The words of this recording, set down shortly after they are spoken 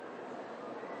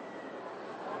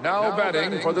Now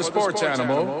batting for the sports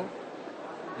animal,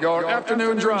 your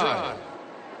afternoon drive.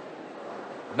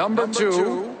 Number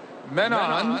 2, men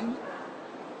on,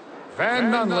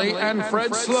 Van Nunley and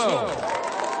Fred Slow.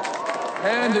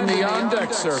 And in the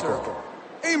on-deck circle,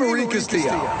 Amory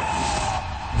Castillo.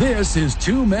 This is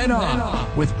Two Men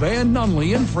On with Van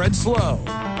Nunley and Fred Slow.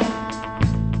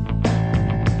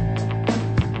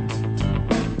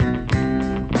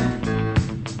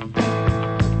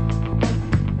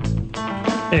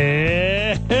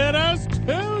 It is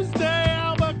Tuesday,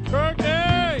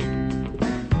 Albuquerque.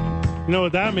 You know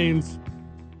what that means?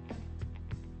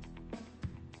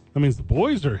 That means the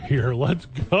boys are here. Let's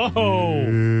go.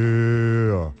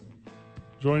 Yeah.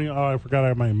 Joining. Oh, I forgot I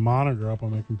have my monitor up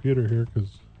on my computer here because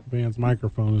Van's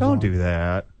microphone is Don't on. do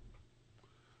that.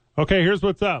 Okay, here's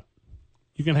what's up.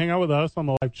 You can hang out with us on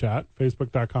the live chat,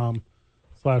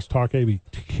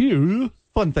 facebook.com/talkabq.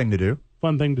 Fun thing to do.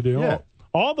 Fun thing to do. Yeah.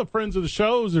 All the friends of the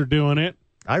shows are doing it.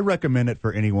 I recommend it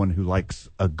for anyone who likes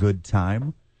a good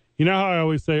time. You know how I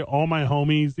always say all my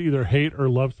homies either hate or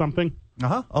love something?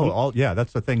 Uh-huh. Oh, yeah,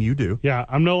 that's the thing you do. Yeah,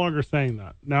 I'm no longer saying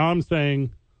that. Now I'm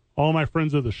saying all my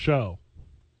friends of the show.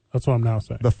 That's what I'm now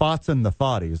saying. The Fots and the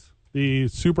Fotties. The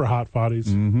super hot foddies.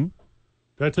 Mm-hmm.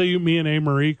 Did I tell you me and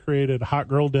A-Marie created Hot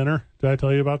Girl Dinner? Did I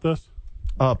tell you about this?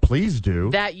 Please do.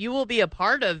 That you will be a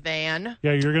part of, Van.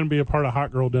 Yeah, you're going to be a part of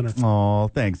Hot Girl Dinner. Oh,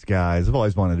 thanks, guys. I've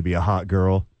always wanted to be a hot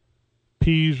girl.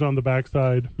 Peach on the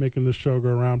backside, making this show go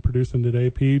around, producing today.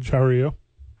 Peach, how are you?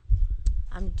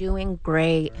 I'm doing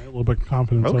great. A little bit of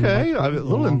confidence. Okay, on a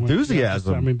little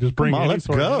enthusiasm. Just bring Come on, any let's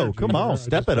sort of go. energy Come on, here.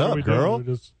 step What it are up, we doing? girl.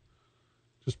 We're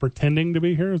just pretending to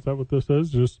be here. Is that what this is?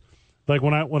 Just like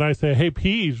when I say, "Hey,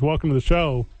 Peach, welcome to the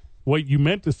show," what you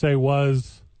meant to say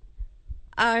was,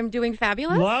 I'm doing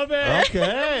fabulous. "Love it."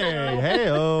 Okay.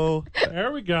 Hey-oh.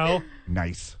 There we go.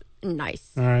 Nice.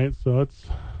 Nice. All right, so that's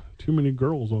too many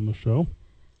girls on the show.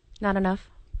 Not enough.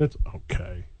 It's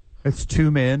okay. It's 2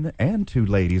 men and 2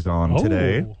 ladies on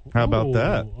today. How about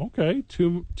that? Okay,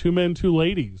 two men, 2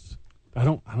 ladies. I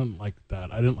don't like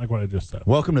that. I didn't like what I just said.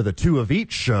 Welcome to the 2 of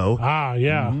each show. Ah,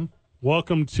 yeah. Mm-hmm.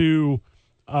 Welcome to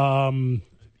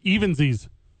Evensies.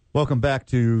 Welcome back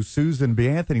to Susan B.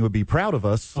 Anthony would be proud of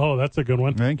us. Oh, that's a good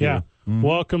one. Thank you. Yeah. Mm-hmm.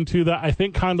 Welcome to the. I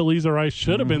think Condoleezza Rice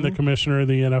should have been the commissioner of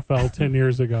the NFL 10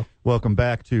 years ago. Welcome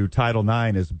back to Title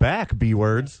IX is back,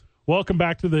 B-words. Welcome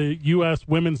back to the U.S.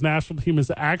 women's national team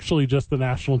is actually just the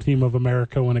national team of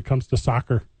America when it comes to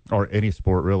soccer. Or any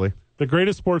sport, really. The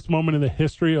greatest sports moment in the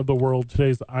history of the world.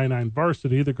 Today's the I-9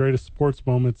 varsity. The greatest sports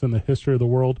moments in the history of the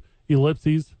world.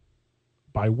 Ellipses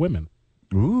by women.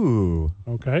 Ooh.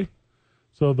 Okay.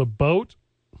 So the boat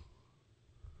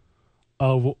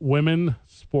of women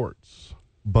sports.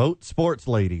 Boat sports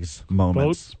ladies Boat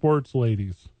moments. sports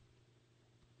ladies.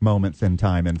 Moments in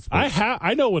time in sports.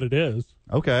 I know what it is.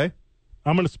 Okay.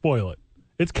 I'm going to spoil it.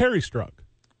 It's Carrie Strug.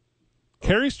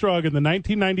 Carrie Strug in the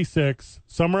 1996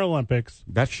 Summer Olympics.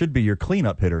 That should be your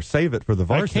cleanup hitter. Save it for the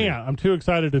varsity. I can't. I'm too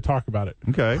excited to talk about it.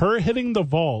 Okay. Her hitting the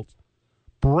vault,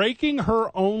 breaking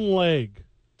her own leg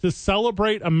to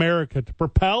celebrate America, to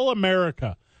propel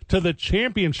America to the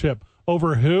championship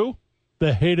over who?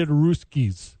 The hated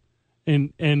Ruskies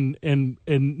and Nanalita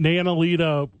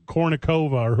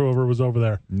Kornikova or whoever was over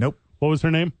there. Nope. What was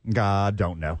her name? God,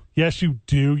 don't know. Yes, you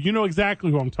do. You know exactly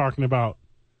who I'm talking about.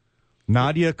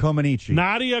 Nadia Comaneci.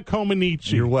 Nadia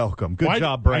Comaneci. You're welcome. Good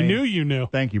job, Brain. I knew you knew.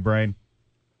 Thank you, Brain.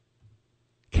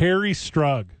 Carrie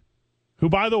Strug, who,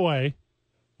 by the way,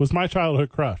 was my childhood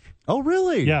crush. Oh,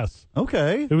 really? Yes.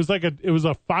 Okay. It was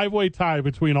a 5-way tie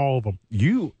between all of them.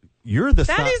 You're the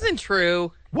That isn't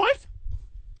true. What?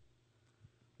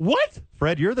 What?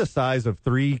 Fred, you're the size of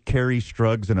 3 Carrie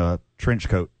Strugs in a trench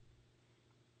coat.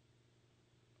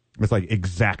 It's like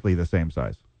exactly the same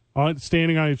size.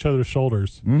 Standing on each other's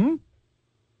shoulders. Mm-hmm.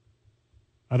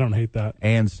 I don't hate that.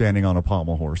 And standing on a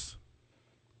pommel horse.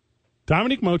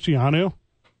 Dominique Moceanu,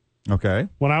 Okay.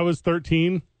 when I was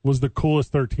 13, was the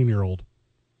coolest 13-year-old.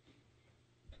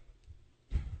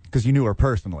 Because you knew her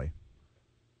personally.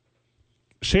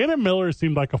 Shannon Miller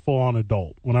seemed like a full-on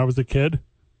adult when I was a kid.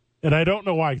 And I don't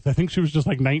know why, because I think she was just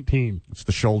like 19. It's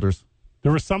the shoulders.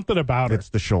 There was something about her. It's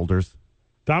the shoulders.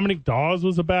 Dominic Dawes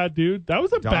was a bad dude. That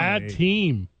was a bad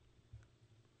team.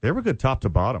 They were good top to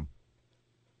bottom.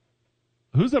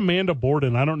 Who's Amanda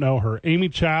Borden? I don't know her. Amy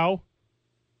Chow.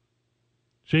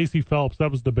 J.C. Phelps.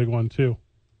 That was the big one, too.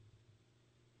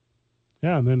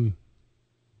 Yeah, and then,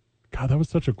 God, that was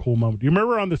such a cool moment. Do you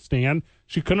remember on the stand,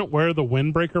 she couldn't wear the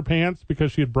windbreaker pants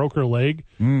because she had broke her leg,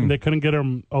 and they couldn't get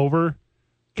her over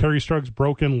Carrie Strug's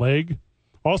broken leg.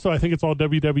 Also, I think it's all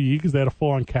WWE because they had a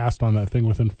full-on cast on that thing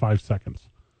within 5 seconds.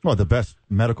 Well, the best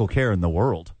medical care in the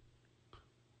world.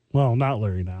 Well, not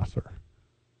Larry Nassar.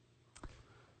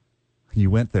 You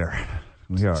went there.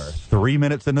 We are 3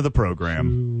 minutes into the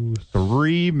program.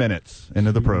 3 minutes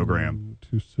into the program.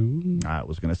 Too soon? I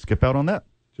was going to skip out on that.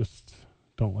 Just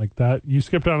don't like that. You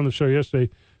skipped out on the show yesterday,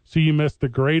 so you missed the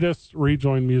greatest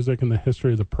rejoin music in the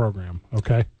history of the program,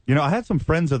 okay? You know, I had some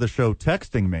friends of the show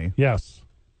texting me. Yes.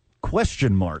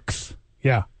 Question marks.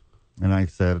 Yeah. And I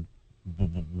said,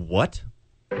 what?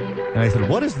 And I said,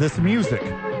 what is this music?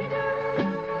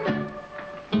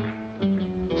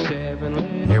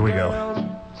 Here we go.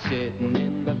 Sitting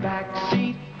in the back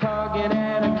seat, hugging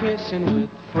and kissing with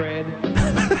Fred.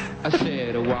 I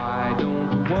said, why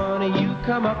don't one of you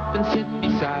come up and sit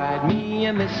beside me?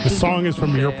 And the song is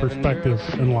from your perspective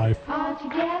in life. All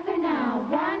together now,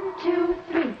 1, 2,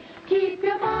 3. Keep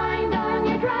your mind on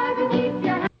your drive and keep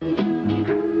your...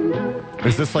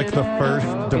 Is this like the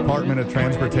first Department of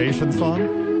Transportation song?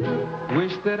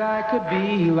 Wish that I could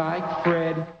be like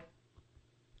Fred.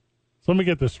 So let me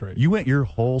get this straight. You went your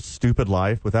whole stupid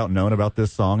life without knowing about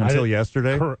this song until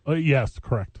yesterday? Yes,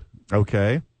 correct.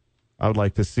 Okay. I would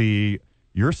like to see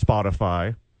your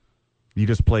Spotify. You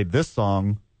just played this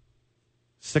song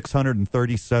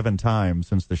 637 times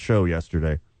since the show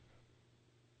yesterday.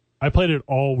 I played it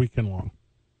all weekend long.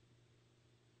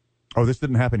 Oh, this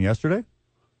didn't happen yesterday?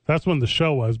 That's when the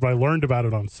show was, but I learned about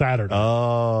it on Saturday.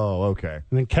 Oh, okay.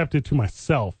 And then kept it to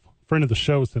myself. A friend of the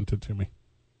show sent it to me.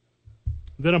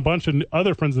 Then a bunch of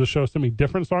other friends of the show sent me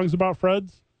different songs about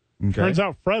Fred's. Okay. Turns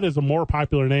out Fred is a more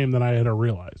popular name than I had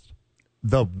realized.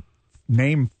 The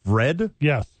name Fred?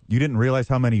 Yes. You didn't realize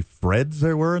how many Freds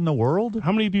there were in the world?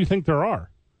 How many do you think there are?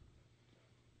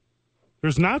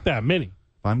 There's not that many.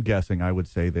 If I'm guessing, I would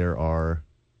say there are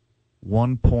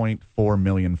 1.4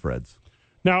 million Freds.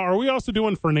 Now, are we also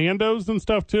doing Fernandos and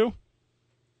stuff too?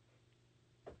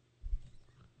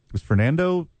 Is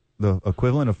Fernando the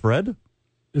equivalent of Fred?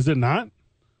 Is it not?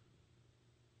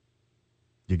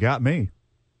 You got me.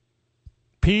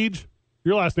 Peach,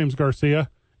 your last name's Garcia.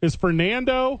 Is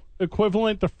Fernando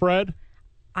equivalent to Fred?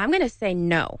 I'm going to say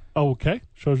no. Oh, okay.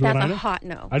 Shows you what I That's know. a hot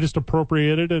no. I just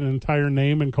appropriated an entire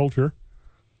name and culture.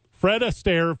 Fred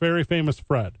Astaire, very famous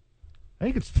Fred. I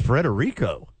think it's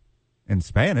Frederico in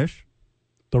Spanish.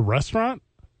 The restaurant?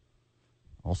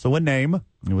 Also a name.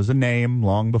 It was a name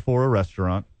long before a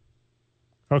restaurant.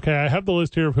 Okay, I have the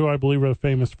list here of who I believe are the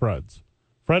famous Freds.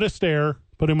 Fred Astaire,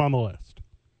 put him on the list.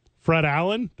 Fred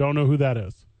Allen, don't know who that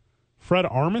is. Fred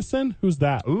Armisen, who's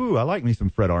that? Ooh, I like me some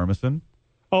Fred Armisen.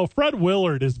 Oh, Fred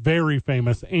Willard is very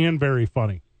famous and very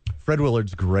funny. Fred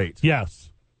Willard's great. Yes.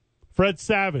 Fred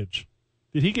Savage.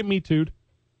 Did he get Me Too'd?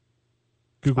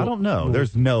 Google. I don't know. Google.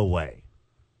 There's no way.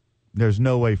 There's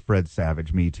no way Fred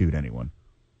Savage Me Too'd anyone.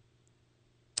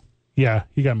 Yeah,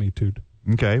 he got Me Too'd.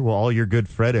 Okay, well, all your good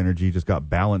Fred energy just got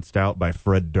balanced out by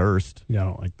Fred Durst. Yeah, I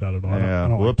don't like that at all. Yeah, I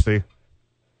don't like whoopsie.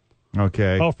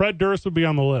 Okay. Oh, Fred Durst would be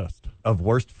on the list. Of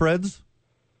worst Freds?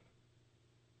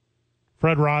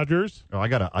 Fred Rogers. Oh, I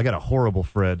got a horrible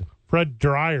Fred. Fred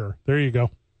Dreyer. There you go.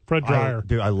 Fred Dreyer.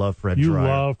 Dude, I love Fred You Dreyer.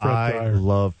 love Fred Dreyer. I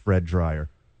love Fred Dreyer.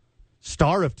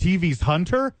 Star of TV's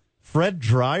Hunter? Fred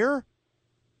Dreyer?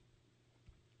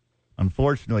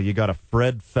 Unfortunately, you got a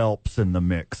Fred Phelps in the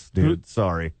mix, dude.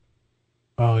 Sorry.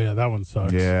 Oh, yeah, that one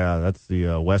sucks. Yeah, that's the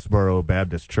Westboro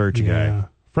Baptist Church guy.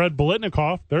 Fred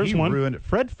Bolitnikoff. There's He one. ruined it.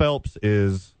 Fred Phelps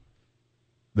is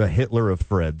the Hitler of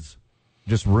Freds.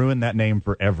 Just ruined that name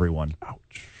for everyone.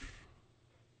 Ouch.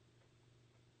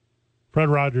 Fred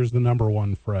Rogers, the number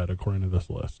one Fred, according to this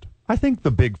list. I think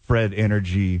the big Fred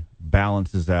energy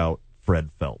balances out Fred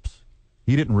Phelps.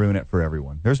 He didn't ruin it for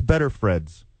everyone. There's better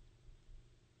Freds.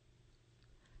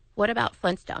 What about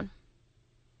Flintstone?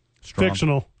 Strong.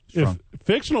 Fictional. Strong. If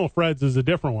fictional Freds is a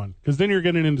different one, because then you're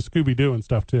getting into Scooby-Doo and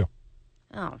stuff, too.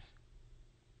 Oh.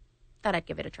 Thought I'd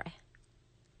give it a try.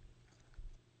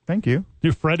 Thank you.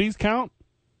 Do Freddy's count?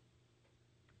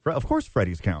 Of course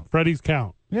Freddy's count. Freddy's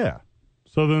count. Yeah.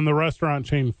 So then the restaurant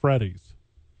chain Freddy's.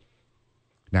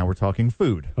 Now we're talking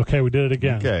food. Okay, we did it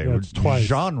again. Okay, Yeah, it's twice.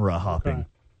 Genre hopping. Okay.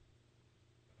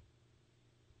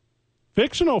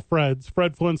 Fictional Freds,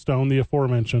 Fred Flintstone, the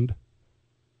aforementioned.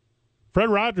 Fred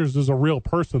Rogers is a real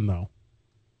person, though.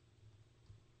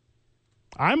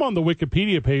 I'm on the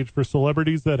Wikipedia page for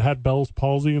celebrities that had Bell's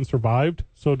palsy and survived.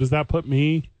 So does that put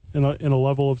me in a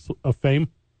level of fame?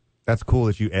 That's cool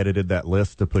that you edited that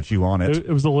list to put you on it. It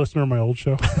was a listener of my old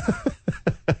show.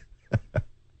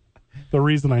 The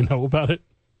reason I know about it.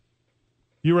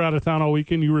 You were out of town all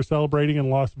weekend. You were celebrating in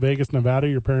Las Vegas, Nevada,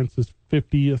 your parents'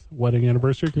 50th wedding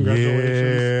anniversary.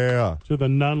 Congratulations to the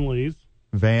Nunleys.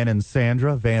 Van and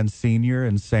Sandra, Van Senior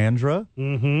and Sandra.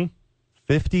 Mm-hmm.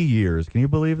 50 years. Can you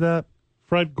believe that?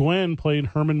 Fred Gwynn played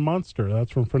Herman Munster.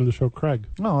 That's from friend of the show, Craig.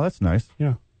 Oh, that's nice.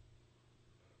 Yeah.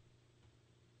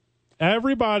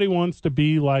 Everybody wants to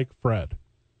be like Fred.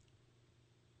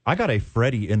 I got a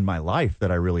Freddie in my life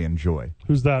that I really enjoy.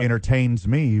 Who's that? Entertains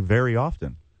me very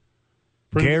often.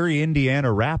 Gary,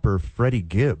 Indiana rapper Freddie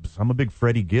Gibbs. I'm a big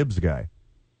Freddie Gibbs guy.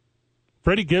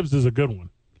 Freddie Gibbs is a good one.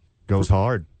 Goes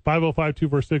hard.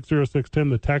 505-246-0610,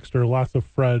 the texter. Lots of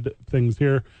Fred things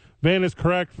here. Van is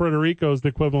correct. Frederico is the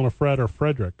equivalent of Fred or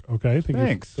Frederick. Okay.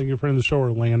 Thanks. Thank you, friend of the show,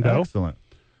 Orlando. Excellent.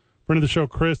 Friend of the show,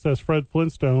 Chris, says Fred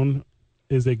Flintstone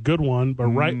is a good one, but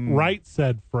right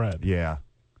said Fred. Yeah.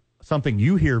 Something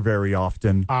you hear very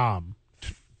often.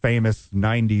 Famous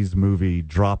 90s movie,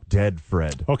 Drop Dead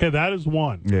Fred. Okay, that is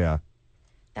one. Yeah.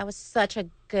 That was such a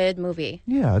good movie.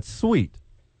 Yeah, it's sweet.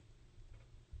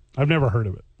 I've never heard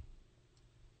of it.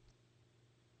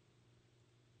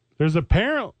 There's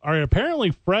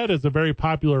apparently Fred is a very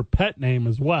popular pet name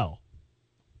as well.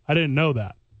 I didn't know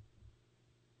that.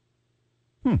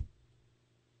 I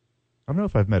don't know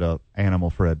if I've met a animal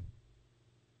Fred.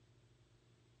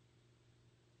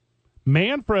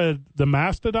 Manfred the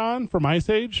Mastodon from Ice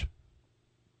Age,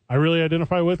 I really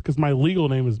identify with because my legal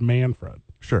name is Manfred.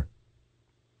 Sure.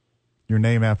 Your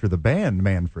name after the band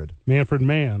Manfred. Manfred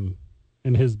Mann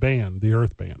and his band, the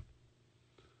Earth Band.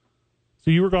 So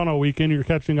you were gone all weekend. You're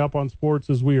catching up on sports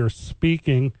as we are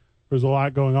speaking. There's a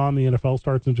lot going on. The NFL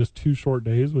starts in just 2 short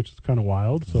days, which is kind of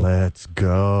wild. So let's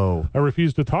go. I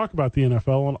refuse to talk about the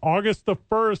NFL. On August the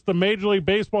 1st, the Major League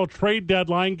Baseball trade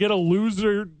deadline. Get a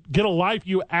loser, get a life,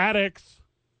 you addicts.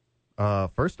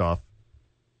 First off,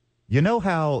 you know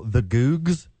how the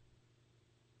Googs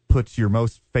puts your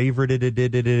most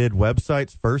favorited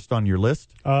websites first on your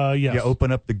list? Yes. You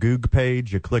open up the Goog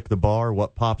page, you click the bar,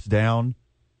 what pops down?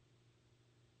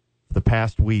 For the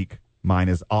past week, mine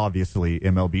is obviously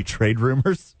MLB trade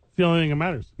rumors. It's the only thing that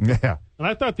matters. Yeah. And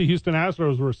I thought the Houston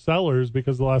Astros were sellers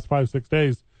because of the last 5-6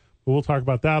 days. But we'll talk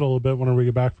about that a little bit whenever we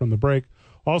get back from the break.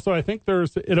 Also, I think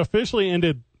it officially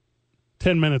ended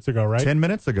 10 minutes ago, right? 10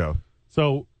 minutes ago.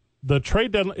 So the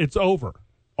trade deadline, it's over.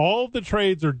 All of the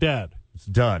trades are dead. It's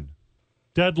done.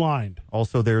 Deadlined.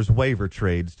 Also, there's waiver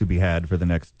trades to be had for the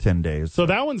next 10 days. So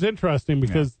that one's interesting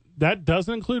because that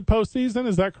doesn't include postseason.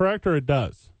 Is that correct, or it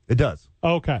does? It does.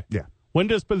 Okay. Yeah. When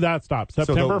does that stop?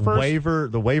 September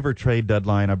 1st? The waiver trade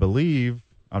deadline, I believe,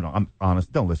 I don't know, I'm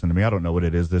honest, don't listen to me. I don't know what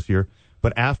it is this year.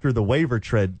 But after the waiver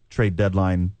trade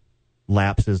deadline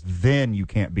lapses, then you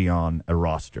can't be on a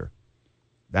roster.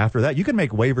 After that, you can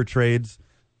make waiver trades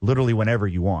literally whenever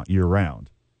you want, year-round.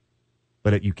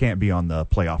 But you can't be on the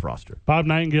playoff roster. Bob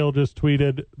Nightingale just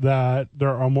tweeted that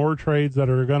there are more trades that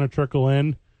are going to trickle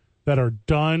in that are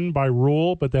done by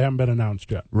rule, but they haven't been announced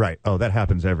yet. Right. Oh, that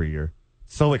happens every year.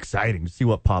 So exciting to see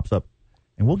what pops up.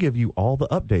 And we'll give you all the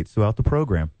updates throughout the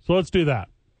program. So let's do that.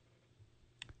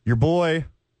 Your boy,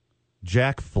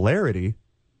 Jack Flaherty,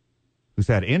 who's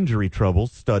had injury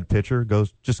troubles, stud pitcher,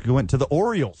 went to the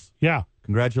Orioles. Yeah.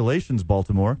 Congratulations,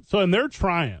 Baltimore. So, and they're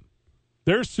trying.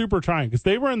 They're super trying because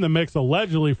they were in the mix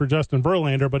allegedly for Justin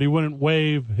Verlander, but he wouldn't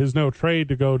waive his no trade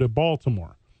to go to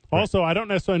Baltimore. Right. Also, I don't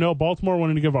necessarily know Baltimore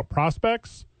wanting to give up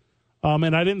prospects,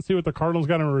 and I didn't see what the Cardinals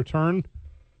got in return.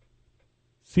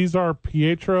 Cesar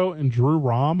Pietro and Drew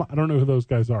Rom. I don't know who those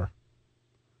guys are.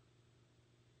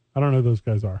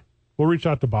 We'll reach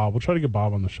out to Bob. We'll try to get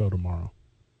Bob on the show tomorrow.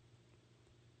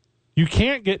 You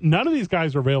can't get, none of these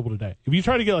guys are available today. If you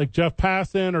try to get like Jeff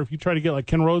Passan, or if you try to get like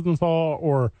Ken Rosenthal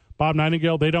or Bob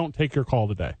Nightingale, they don't take your call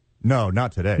today. No,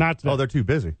 not today. Not today. Oh, they're too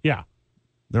busy. Yeah.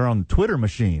 They're on the Twitter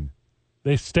machine.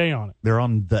 They stay on it. They're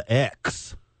on the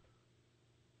X.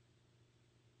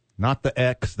 Not the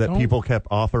X that people kept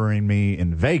offering me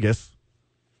in Vegas.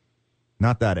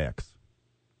 Not that X.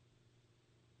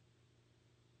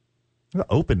 The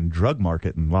open drug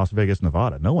market in Las Vegas,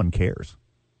 Nevada. No one cares.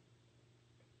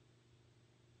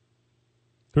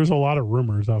 There's a lot of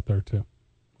rumors out there, too.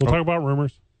 We'll talk about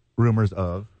rumors. Rumors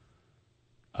of?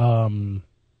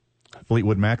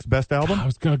 Fleetwood Mac's best album? I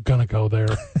was gonna go there.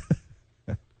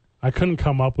 I couldn't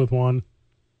come up with one.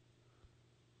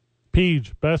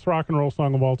 Peach, best rock and roll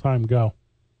song of all time. Go.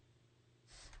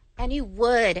 And you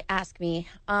would ask me.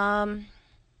 Gosh,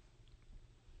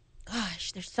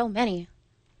 there's so many.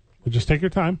 But just take your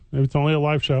time. Maybe it's only a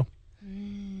live show. Rock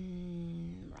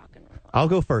and roll. I'll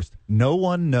go first. No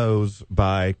One Knows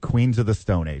by Queens of the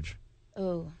Stone Age.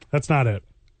 Oh. That's not it.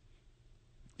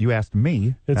 You asked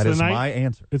me. That is my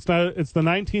answer. It's not. It's the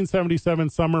 1977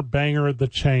 summer banger, "The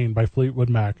Chain" by Fleetwood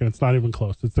Mac, and it's not even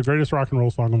close. It's the greatest rock and roll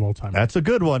song of all time. That's a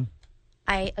good one.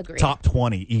 I agree. Top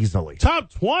 20 easily. Top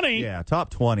 20? Yeah,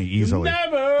 top 20 easily.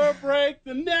 Never break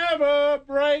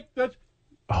the.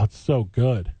 Oh, it's so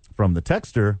good. From the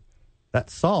texter, that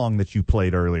song that you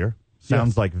played earlier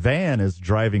sounds like Van is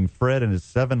driving Fred and his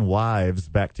 7 wives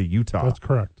back to Utah. That's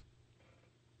correct.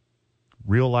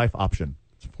 Real life option.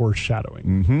 It's foreshadowing.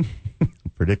 Mm-hmm.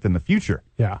 Predicting the future.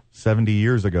 Yeah. 70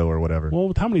 years ago or whatever. Well,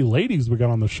 with how many ladies we got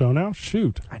on the show now?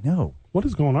 Shoot. I know. What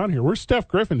is going on here? Where's Steph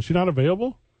Griffin? Is she not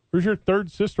available? Where's your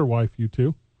third sister wife, you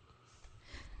two?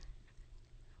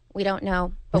 We don't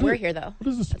know, but we're here, though. What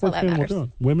is the That's all sports that channel matters.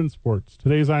 doing? Women's sports.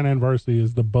 Today's I-9 Varsity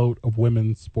is the boat of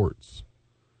women's sports.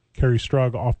 Carrie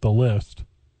Strug off the list.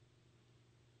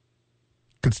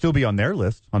 Could still be on their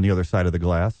list on the other side of the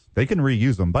glass. They can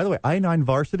reuse them. By the way, I-9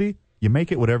 Varsity, you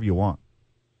make it whatever you want.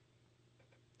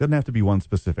 Doesn't have to be one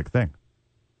specific thing.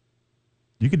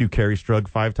 You could do Carrie Strug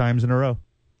 5 times in a row.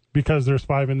 Because there's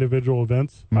 5 individual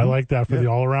events. Mm-hmm. I like that for the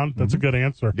all-around. That's a good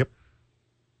answer. Yep.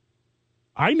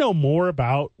 I know more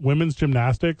about women's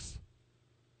gymnastics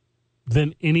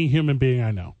than any human being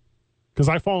I know. Because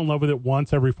I fall in love with it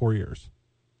once every 4 years.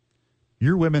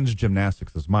 Your women's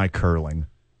gymnastics is my curling.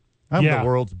 I'm the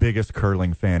world's biggest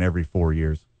curling fan every 4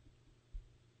 years.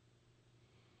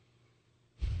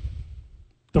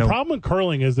 The problem with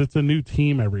curling is it's a new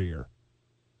team every year.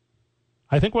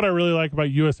 I think what I really like about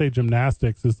USA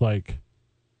Gymnastics is I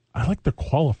like the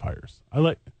qualifiers.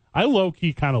 I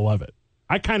low-key kind of love it.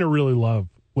 I kind of really love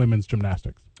women's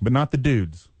gymnastics. But not the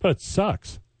dudes. But it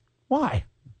sucks. Why?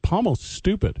 Pommel's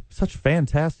stupid. Such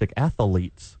fantastic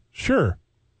athletes. Sure.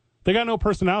 They got no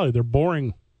personality. They're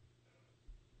boring.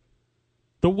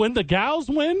 When the gals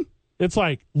win, it's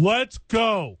like, let's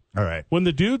go. All right. When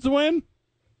the dudes win,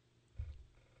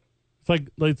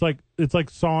 it's like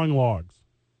sawing logs.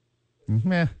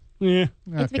 Meh. Yeah.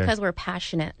 It's because we're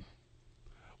passionate.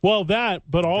 Well, that,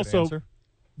 but also answer.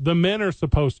 the men are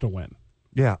supposed to win.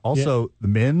 Yeah. Also, the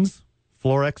men's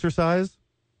floor exercise,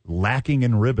 lacking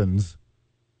in ribbons.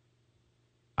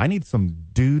 I need some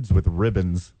dudes with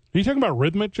ribbons. Are you talking about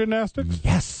rhythmic gymnastics?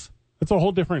 Yes. It's a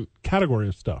whole different category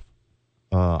of stuff.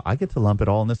 I get to lump it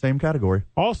all in the same category.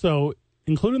 Also,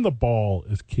 including the ball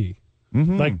is key.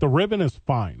 Mm-hmm. Like the ribbon is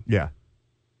fine. Yeah.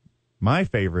 My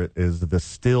favorite is the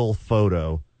still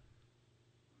photo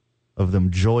of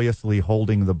them joyously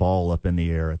holding the ball up in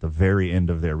the air at the very end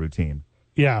of their routine.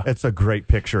 Yeah. It's a great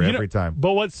picture every time.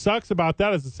 But what sucks about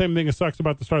that is the same thing that sucks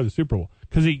about the start of the Super Bowl.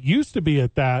 Because it used to be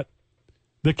at that,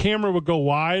 the camera would go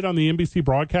wide on the NBC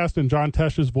broadcast and John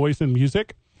Tesh's voice and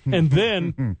music. And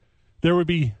then there would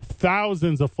be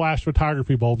thousands of flash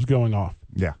photography bulbs going off.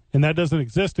 Yeah. And that doesn't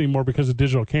exist anymore because of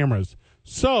digital cameras.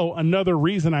 So another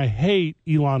reason I hate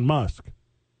Elon Musk.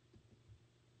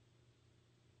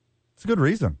 It's a good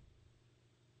reason.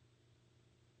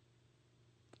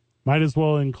 Might as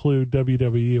well include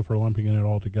WWE if we're lumping it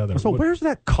all together. So where's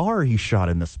that car he shot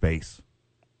into space?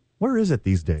 Where is it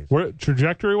these days? Where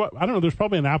trajectory? What? I don't know. There's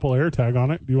probably an Apple AirTag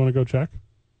on it. Do you want to go check?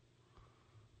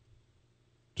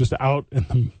 Just out in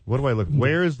the... What do I look?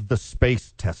 Where's the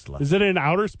space Tesla? Is it in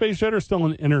outer space yet or still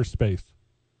in inner space?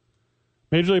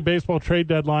 Major League Baseball trade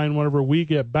deadline, whenever we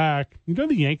get back. You know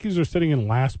the Yankees are sitting in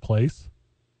last place?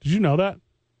 Did you know that?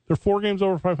 They're 4 games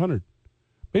over 500.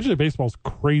 Major League Baseball's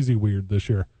crazy weird this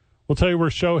year. We'll tell you where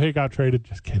Shohei got traded.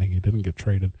 Just kidding. He didn't get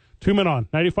traded. 2 Men On,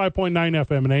 95.9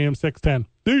 FM and AM 610.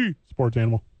 The Sports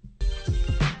Animal.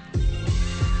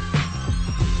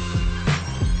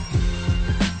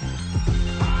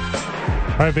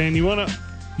 All right, Van, you want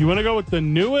to go with the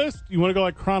newest? You want to go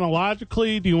like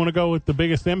chronologically? Do you want to go with the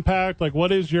biggest impact? Like what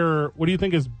do you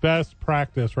think is best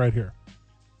practice right here?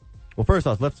 Well, first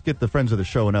off, let's get the friends of the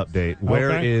show an update.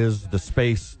 Where is the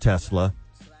space Tesla?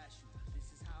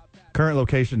 Current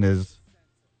location is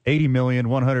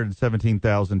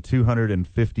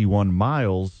 80,117,251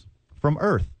 miles from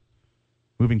Earth,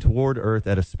 moving toward Earth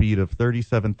at a speed of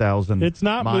 37,000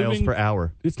 miles per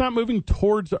hour. It's not moving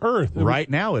towards Earth. Right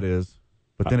now it is,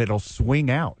 but then it'll swing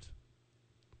out.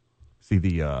 See,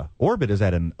 the orbit is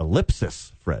at an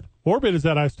ellipsis, Fred. Orbit is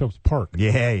at Isotopes Park.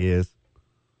 Yeah, he is.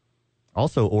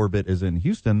 Also, Orbit is in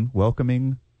Houston,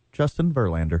 welcoming Justin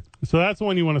Verlander. So that's the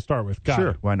one you want to start with. Sure, Got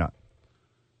it. why not?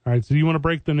 All right, so you want to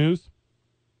break the news?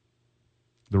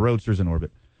 The Roadster's in orbit.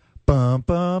 Bum,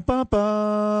 bum, bum,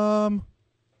 bum.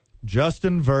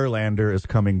 Justin Verlander is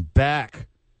coming back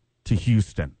to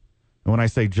Houston. And when I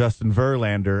say Justin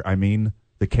Verlander, I mean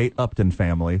the Kate Upton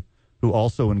family, who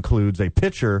also includes a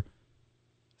pitcher,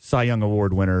 Cy Young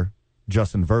Award winner,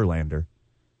 Justin Verlander,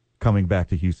 coming back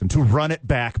to Houston to run it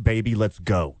back, baby. Let's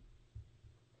go.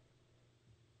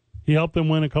 He helped them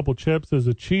win a couple chips as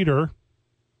a cheater.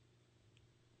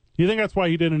 You think that's why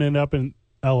he didn't end up in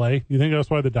L.A.? You think that's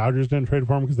why the Dodgers didn't trade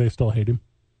for him because they still hate him?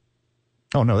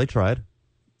 Oh, no, they tried.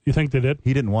 You think they did?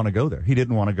 He didn't want to go there. He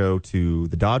didn't want to go to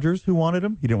the Dodgers, who wanted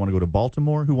him. He didn't want to go to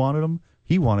Baltimore, who wanted him.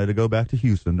 He wanted to go back to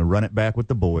Houston to run it back with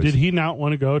the boys. Did he not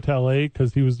want to go to L.A.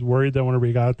 because he was worried that whenever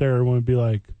he got there, everyone would be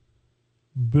like,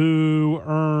 boo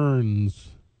earns?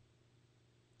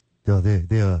 Oh,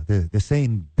 they're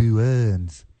saying boo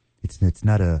earns. It's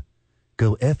not a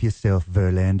go F yourself,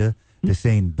 Verlander. They're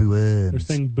saying boo earns. They're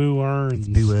saying boo earns.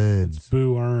 It's boo earns. It's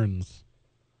boo earns.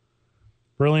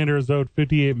 Verlander is owed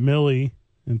 $58 million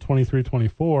in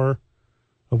 23-24,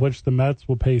 of which the Mets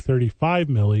will pay $35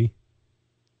 million.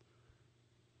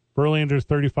 Verlander's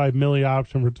 $35 million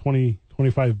option for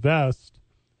 2025 vest.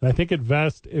 And I think it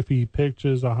vests if he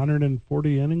pitches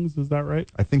 140 innings. Is that right?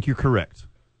 I think you're correct.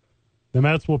 The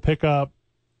Mets will pick up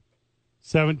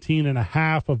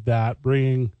 17.5 of that,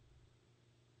 bringing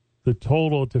the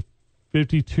total to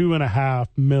 $52.5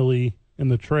 million in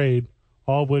the trade,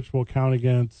 all of which will count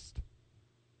against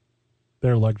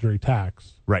their luxury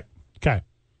tax. Right. Okay.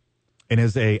 And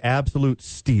is a absolute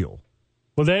steal.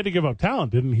 Well, they had to give up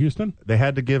talent, didn't Houston? They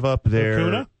had to give up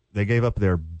Acuna? They gave up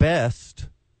their best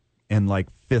and like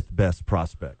fifth best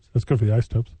prospects. That's good for the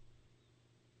Isotopes.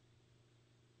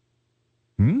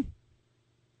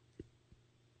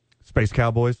 Space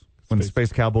Cowboys. When the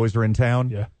Space Cowboys are in town,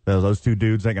 yeah, those two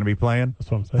dudes ain't going to be playing.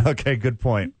 That's what I'm saying. Okay, good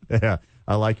point. Yeah,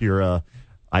 I like your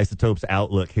Isotopes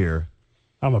outlook here.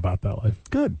 I'm about that life.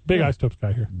 Good. Big Isotopes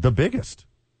guy here. The biggest.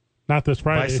 Not this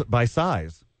Friday. By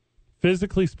size.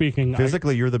 Physically speaking.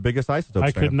 You're the biggest Isotopes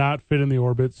I fan. could not fit in the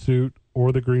Orbit suit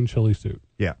or the green chili suit.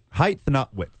 Yeah. Height,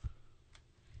 not width.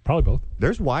 Probably both.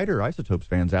 There's wider Isotopes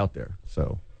fans out there,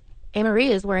 so. Marie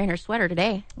is wearing her sweater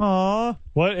today. Aw.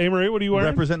 What, Marie? What are you wearing?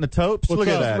 Representing the Topes? What's Look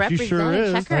up? at that. She sure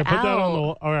is. Check her I put that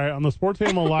out. on the Sports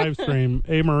Animal live stream.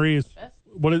 Marie's.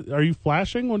 Are you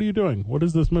flashing? What are you doing? What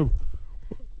is this move?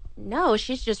 No,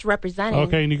 she's just representing.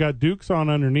 Okay, and you got Dukes on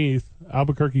underneath.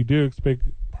 Albuquerque Dukes, big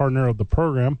partner of the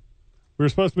program. We were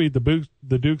supposed to meet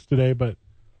the Dukes today, but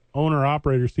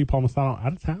owner-operator Steve Palmisano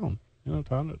out of town. Out of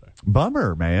town today.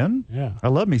 Bummer, man. Yeah. I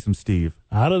love me some Steve.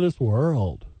 Out of this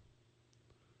world.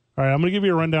 All right, I'm going to give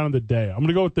you a rundown of the day. I'm going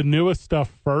to go with the newest stuff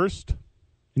first,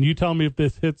 and you tell me if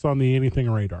this hits on the anything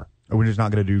radar. Are we just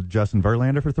not going to do Justin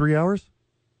Verlander for 3 hours?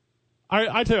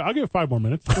 I tell you, I'll give it 5 more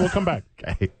minutes, and we'll come back.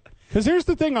 Okay. Because here's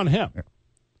the thing on him.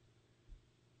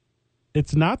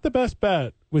 It's not the best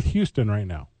bet with Houston right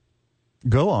now.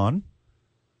 Go on.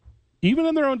 Even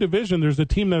in their own division, there's a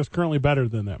team that is currently better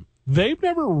than them. They've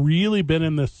never really been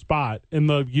in this spot in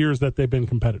the years that they've been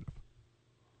competitive.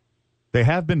 They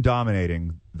have been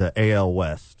dominating the AL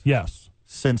West. Yes.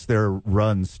 Since their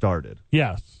run started.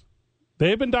 Yes.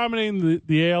 They've been dominating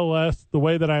the AL West the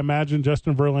way that I imagine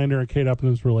Justin Verlander and Kate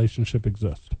Upton's relationship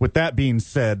exists. With that being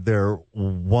said, they're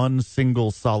one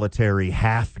single solitary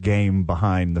half game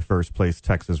behind the first place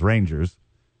Texas Rangers,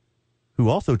 who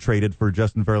also traded for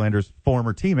Justin Verlander's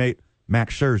former teammate,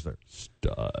 Max Scherzer.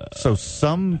 So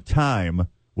sometime,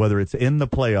 whether it's in the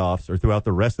playoffs or throughout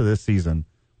the rest of this season,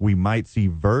 we might see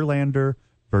Verlander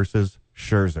versus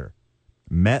Scherzer.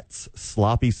 Mets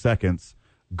sloppy seconds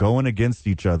going against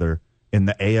each other in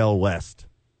the AL West.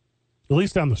 At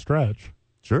least down the stretch.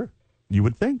 Sure. You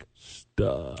would think.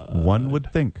 One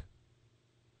would think.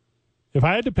 If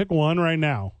I had to pick one right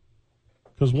now,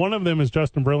 because one of them is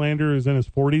Justin Verlander, who's in his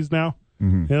 40s now.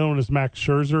 Mm-hmm. The other one is Max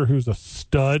Scherzer, who's a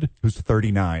stud. Who's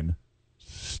 39.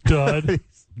 Stud.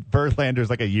 Verlander's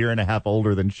like a year and a half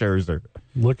older than Scherzer.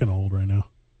 Looking old right now.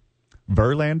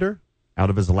 Verlander, out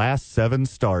of his last 7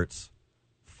 starts,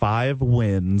 5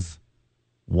 wins,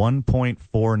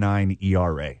 1.49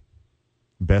 ERA.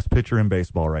 Best pitcher in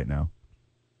baseball right now.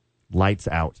 Lights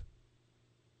out.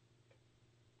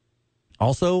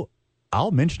 Also,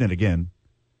 I'll mention it again.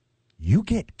 You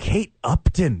get Kate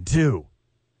Upton, too.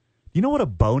 You know what a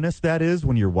bonus that is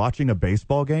when you're watching a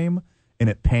baseball game and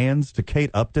it pans to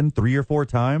Kate Upton 3 or 4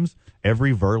 times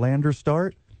every Verlander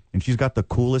start, and she's got the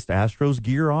coolest Astros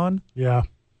gear on? Yeah.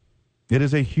 It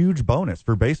is a huge bonus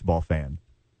for baseball fan.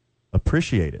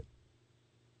 Appreciate it.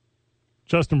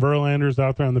 Justin Verlander's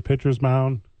out there on the pitcher's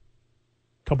mound.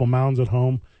 A couple mounds at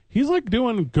home. He's like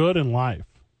doing good in life.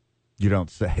 You don't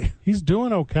say. He's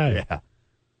doing okay. Yeah.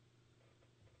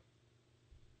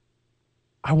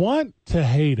 I want to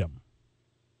hate him.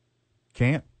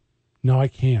 Can't? No, I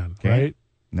can. Can't? Right?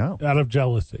 No. Out of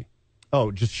jealousy.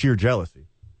 Oh, just sheer jealousy.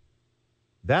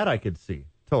 That I could see.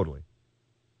 Totally.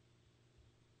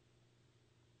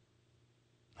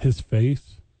 His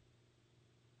face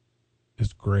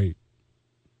is great.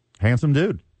 Handsome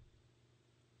dude.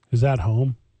 Is at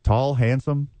home. Tall,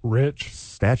 handsome. Rich.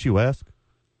 Statuesque.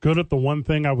 Good at the one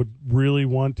thing I would really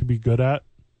want to be good at.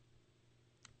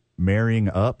 Marrying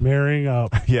up.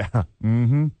 Yeah.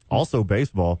 Mm-hmm. Also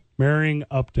baseball. Marrying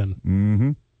Upton.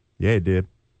 Mm-hmm. Yeah, it did.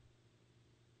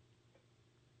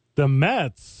 The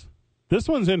Mets, this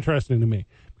one's interesting to me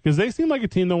because they seem like a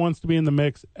team that wants to be in the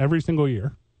mix every single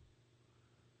year.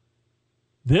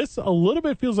 This a little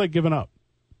bit feels like giving up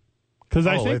because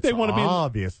I think they want to be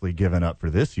obviously giving up for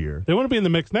this year. They want to be in the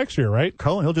mix next year, right?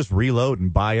 Cohen, he'll just reload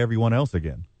and buy everyone else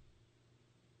again.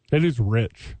 That is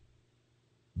rich.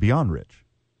 Beyond rich.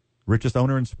 Richest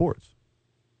owner in sports.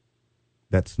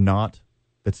 That's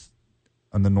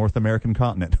on the North American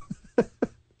continent.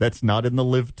 That's not in the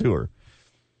Live Tour.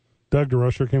 Doug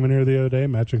DeRocher came in here the other day,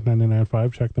 Magic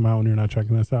 99.5. Check them out when you're not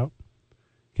checking this out.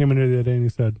 Came in here the other day and he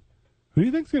said, who do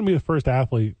you think is going to be the first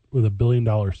athlete with $1 billion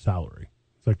salary?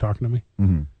 He's like talking to me.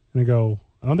 Mm-hmm. And I go,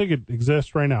 I don't think it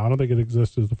exists right now. I don't think it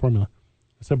exists as the formula.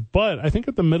 I said, but I think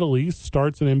if the Middle East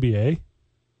starts an NBA,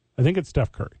 I think it's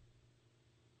Steph Curry.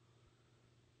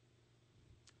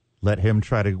 Let him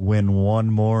try to win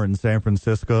one more in San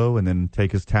Francisco and then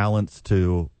take his talents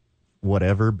to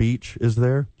whatever beach is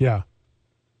there. Yeah.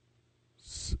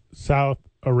 South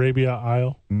Arabia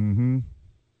Isle. Mm-hmm.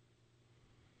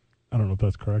 I don't know if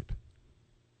that's correct.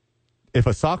 If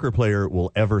a soccer player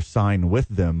will ever sign with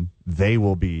them, they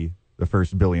will be the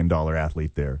first $1 billion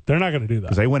athlete there. They're not going to do that.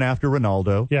 Because they went after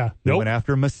Ronaldo. Yeah. They went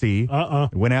after Messi.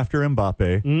 They went after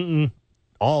Mbappe. Mm-mm.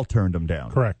 All turned them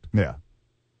down. Correct. Yeah.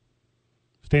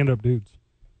 Stand-up dudes.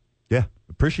 Yeah.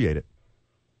 Appreciate it.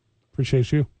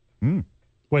 Appreciate you.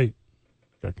 Wait.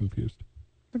 Got confused.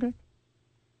 Okay.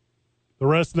 The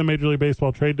rest of the Major League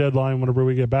Baseball trade deadline, whenever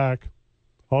we get back,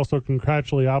 also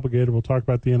contractually obligated. We'll talk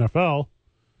about the NFL.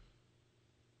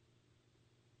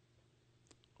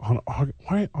 On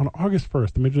August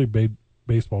 1st, the Major League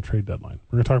Baseball trade deadline.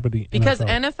 We're going to talk about the because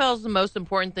NFL. NFL is the most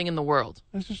important thing in the world.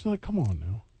 It's just like, come on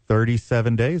now.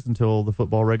 37 days until the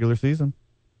football regular season.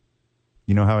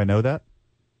 You know how I know that?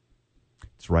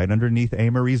 It's right underneath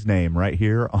Amory's name right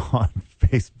here on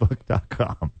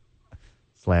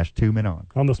Facebook.com/2menon.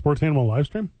 On the Sports Animal live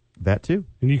stream? That too.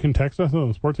 And you can text us on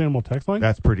the Sports Animal text line?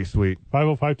 That's pretty sweet.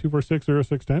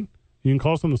 505-246-0610. You can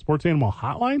call us on the Sports Animal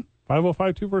hotline,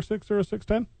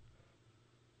 505-246-0610. Are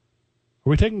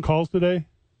we taking calls today?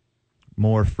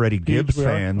 More Freddie Gibbs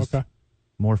fans. Okay.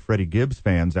 More Freddie Gibbs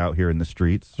fans out here in the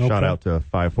streets. Okay. Shout out to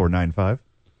 5495.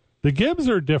 The Gibbs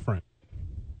are different.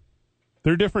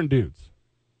 They're different dudes.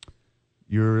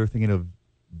 You're thinking of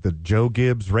the Joe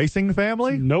Gibbs racing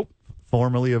family? Nope.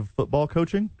 Formerly of football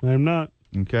coaching? I'm not.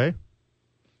 Okay.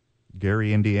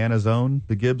 Gary, Indiana's own,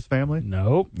 the Gibbs family?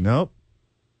 Nope.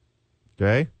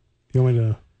 Okay. You want me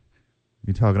to?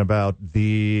 You're talking about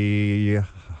the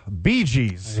Bee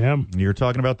Gees. I am. You're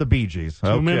talking about the Bee Gees.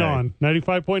 Okay. 2 Men On,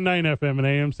 95.9 FM and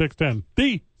AM 610.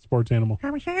 The Sports Animal.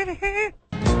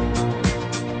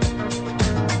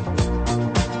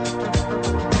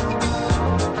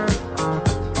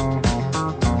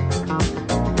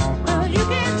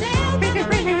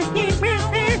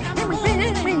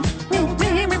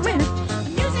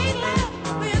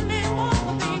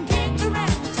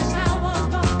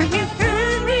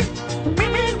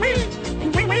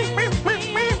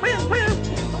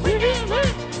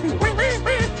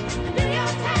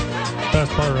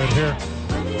 Best part right here.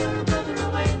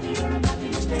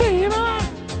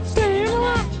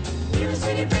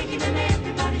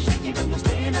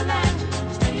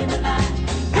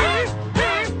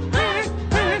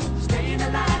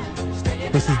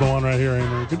 This is the one right here,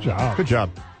 Amory. Good job. Good job.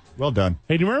 Well done.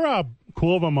 Hey, do you remember how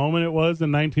cool of a moment it was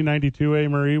in 1992,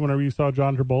 Amory, whenever you saw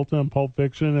John Travolta in Pulp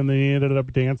Fiction and then he ended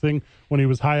up dancing when he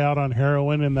was high out on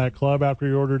heroin in that club after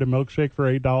he ordered a milkshake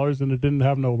for $8 and it didn't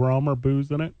have no rum or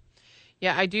booze in it?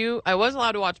 Yeah, I do. I was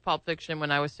allowed to watch Pulp Fiction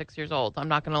when I was 6 years old. I'm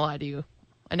not going to lie to you.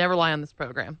 I never lie on this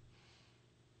program.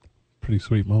 Pretty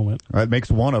sweet moment. That makes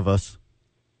one of us.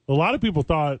 A lot of people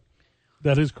thought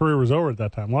that his career was over at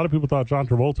that time. A lot of people thought John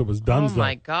Travolta was done. Oh,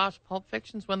 my gosh. Pulp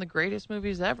Fiction's one of the greatest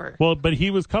movies ever. Well, but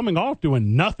he was coming off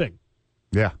doing nothing.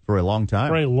 Yeah, for a long time.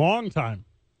 For a long time.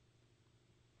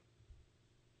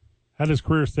 Had his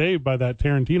career saved by that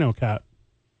Tarantino cat.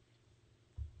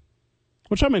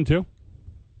 Which I'm into.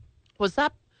 Was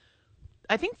that...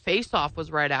 I think Face Off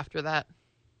was right after that.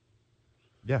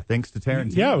 Yeah, thanks to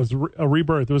Tarantino. Yeah, it was a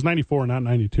rebirth. It was 94, not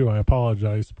 92. I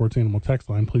apologize. Sports Animal text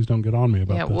line. Please don't get on me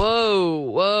about this.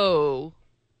 Whoa.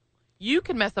 You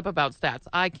can mess up about stats.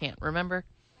 I can't, remember?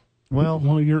 Well, come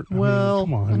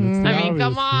on.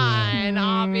 Come on,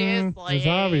 obviously. There's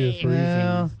obvious reasons.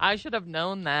 Yeah. I should have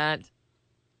known that.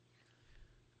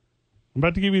 I'm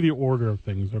about to give you the order of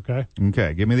things, okay?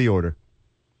 Okay, give me the order.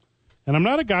 And I'm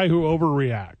not a guy who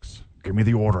overreacts. Give me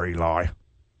the order, Eli.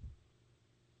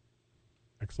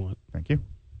 Excellent. Thank you.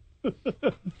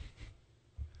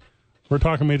 We're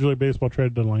talking Major League Baseball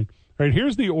trade deadline. All right,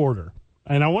 here's the order.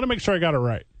 And I want to make sure I got it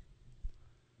right.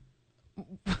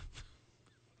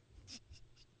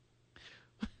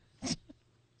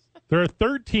 There are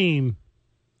 13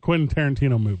 Quentin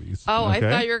Tarantino movies. Oh, Okay. I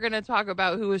thought you were going to talk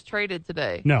about who was traded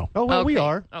today. No. Oh, well, we Okay.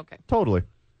 are. Okay. Totally.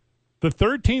 The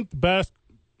 13th best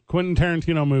Quentin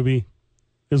Tarantino movie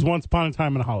is Once Upon a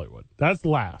Time in Hollywood. That's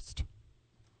last.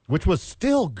 Which was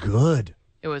still good.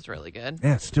 It was really good.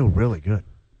 Yeah, it's still really good.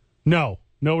 No,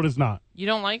 it is not. You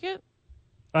don't like it?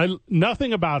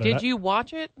 Nothing about it. Did you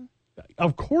watch it?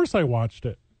 Of course I watched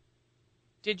it.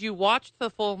 Did you watch the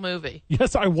full movie?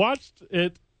 Yes, I watched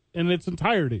it in its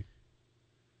entirety.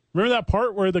 Remember that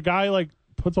part where the guy like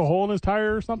puts a hole in his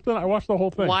tire or something? I watched the whole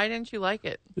thing. Why didn't you like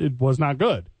it? It was not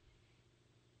good.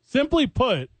 Simply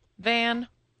put, Van,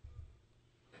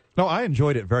 No, I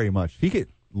enjoyed it very much. He could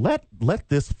let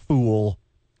this fool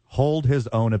hold his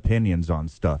own opinions on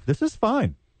stuff. This is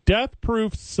fine. Death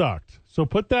Proof sucked. So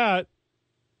put that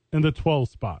in the 12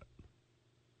 spot.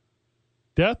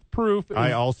 Death Proof is,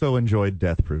 I also enjoyed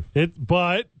Death Proof.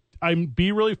 but I'm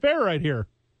be really fair right here.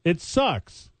 It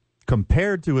sucks.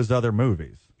 Compared to his other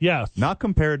movies. Yes. Not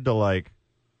compared to, like,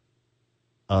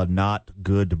 a not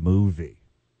good movie.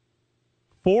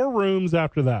 4 Rooms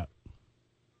after that.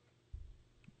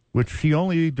 Which he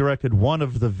only directed one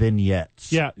of the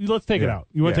vignettes. Yeah, let's take it out.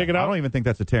 You want to take it out? I don't even think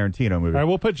that's a Tarantino movie. All right,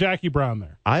 we'll put Jackie Brown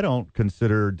there. I don't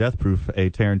consider Death Proof a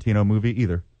Tarantino movie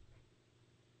either.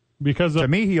 Because To of,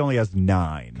 me, he only has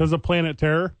 9. because of Planet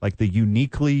Terror. Like the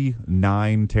uniquely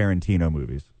 9 Tarantino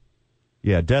movies.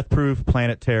 Yeah, Death Proof,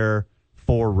 Planet Terror,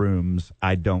 4 Rooms,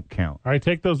 I don't count. All right,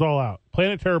 take those all out.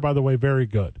 Planet Terror, by the way, very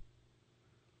good.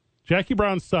 Jackie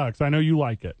Brown sucks. I know you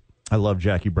like it. I love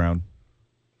Jackie Brown.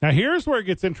 Now, here's where it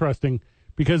gets interesting,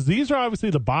 because these are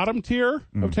obviously the bottom tier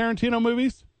of Tarantino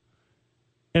movies,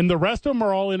 and the rest of them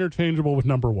are all interchangeable with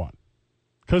number 1,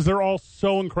 because they're all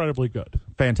so incredibly good.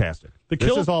 Fantastic. The This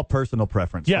kill- is all personal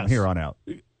preference Yes. from here on out.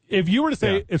 If you were to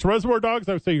say Yeah. it's Reservoir Dogs,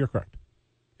 I would say you're correct.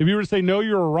 If you were to say no,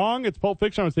 you were wrong, it's Pulp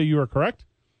Fiction, I would say you are correct.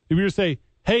 If you were to say,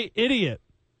 hey, idiot,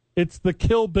 it's the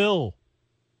Kill Bill,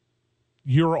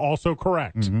 you're also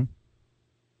correct. Mm-hmm.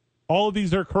 All of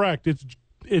these are correct. It's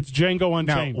Django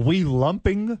Unchained. Now, we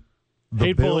lumping the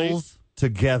Hateful Eight. bills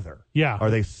together. Yeah. Are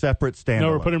they separate standalone?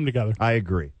 No, we're putting them together. I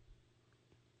agree.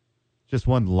 Just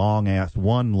one long ass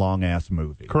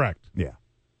movie. Correct. Yeah.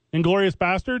 Inglourious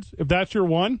Bastards, if that's your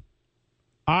one,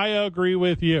 I agree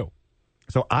with you.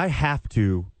 So I have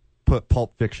to put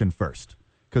Pulp Fiction first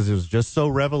because it was just so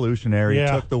revolutionary.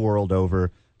 Yeah. It took the world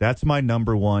over. That's my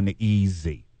number 1,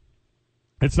 easy.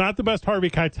 It's not the best Harvey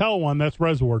Keitel one. That's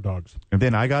Reservoir Dogs. And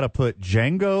then I got to put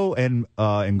Django and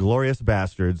Inglourious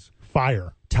Bastards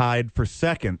Fire. tied for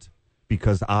second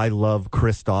because I love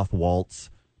Christoph Waltz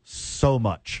so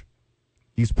much.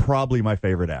 He's probably my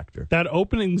favorite actor. That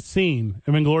opening scene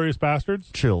of Inglourious Bastards.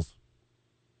 Chills.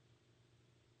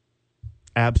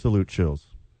 Absolute chills.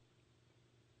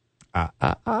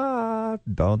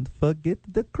 Don't forget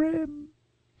the crib.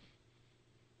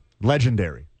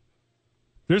 Legendary.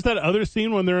 There's that other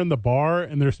scene when they're in the bar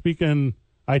and they're speaking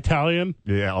Italian,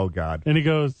 Yeah, oh God. and he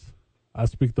goes, I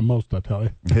speak the most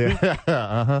Italian. Yeah,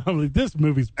 uh-huh. I'm like, this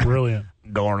movie's brilliant.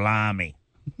 Gorlami.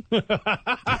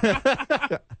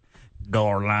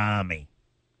 Gorlami.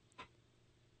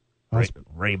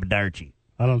 Rabadarchi.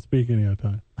 I don't speak any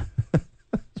Italian.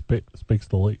 Speaks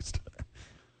the least.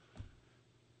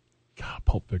 God,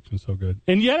 Pulp Fiction's so good.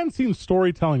 And you hadn't seen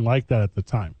storytelling like that at the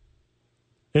time.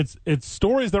 It's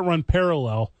stories that run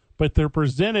parallel, but they're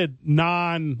presented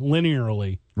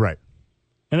non-linearly. Right.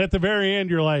 And at the very end,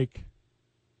 you're like,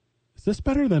 is this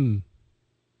better than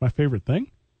my favorite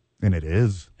thing? And it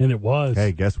is. And it was.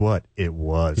 Hey, guess what? It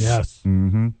was. Yes.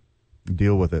 Mm-hmm.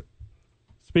 Deal with it.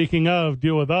 Speaking of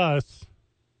Deal With Us,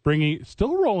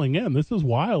 still rolling in. This is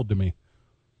wild to me.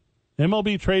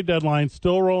 MLB Trade deadline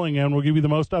still rolling in. We'll give you the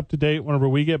most up-to-date whenever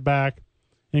we get back,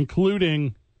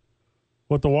 including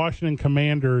what the Washington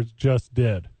Commanders just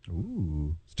did.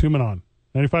 Ooh. It's 2 Men On.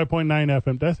 95.9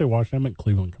 FM. Did I say Washington? I meant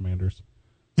Cleveland Commanders.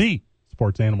 The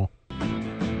sports animal.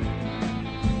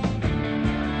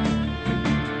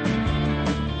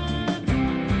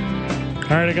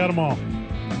 All right, I got them all.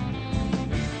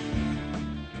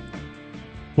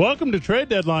 Welcome to Trade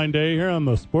Deadline Day here on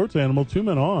the Sports Animal. 2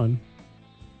 Men On.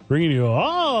 Bringing you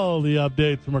all the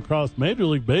updates from across Major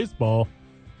League Baseball,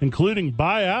 including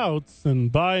buyouts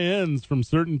and buy-ins from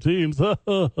certain teams.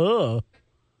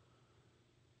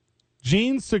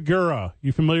 Gene Segura.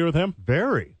 You familiar with him?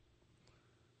 Very.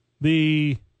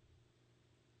 The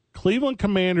Cleveland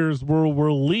Commanders will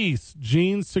release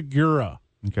Gene Segura.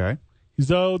 Okay.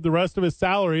 He's owed the rest of his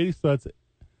salary, so that's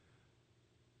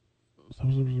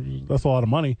a lot of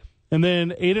money. And then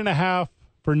 8.5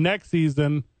 for next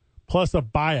season, plus a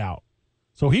buyout.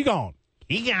 So he gone.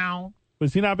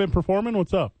 Has he not been performing?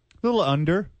 What's up? A little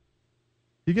under.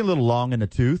 You get a little long in the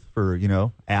tooth for,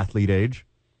 athlete age.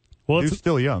 Well, He's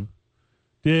still young.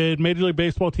 Did Major League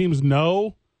Baseball teams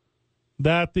know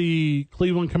that the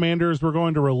Cleveland Commanders were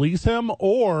going to release him,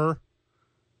 or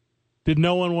did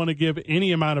no one want to give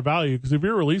any amount of value? Because if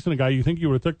you're releasing a guy, you think you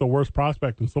would have took the worst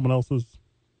prospect in someone else's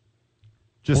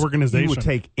organization. You would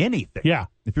take anything. Yeah.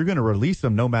 If you're going to release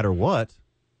him no matter what,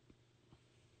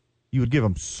 you would give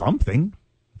him something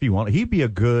if you want. He'd be a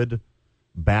good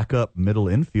backup middle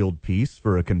infield piece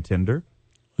for a contender.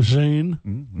 Jean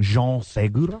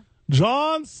Segura.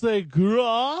 John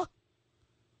Segura.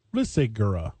 What is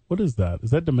Segura? What is that? Is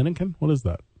that Dominican? What is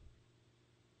that?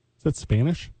 Is that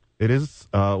Spanish? It is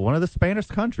one of the Spanish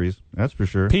countries, that's for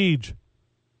sure. Peach.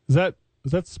 Is that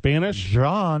Spanish?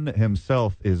 John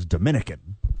himself is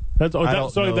Dominican. That's what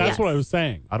I was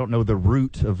saying. I don't know the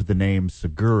root of the name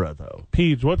Segura, though.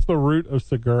 Peach, what's the root of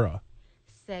Segura?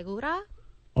 Segura?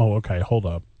 Oh, okay. Hold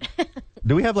up.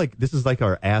 Do we have this is like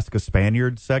our Ask a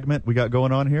Spaniard segment we got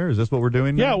going on here? Is this what we're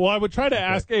doing now? Yeah, well, I would try to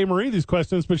ask A. Marie these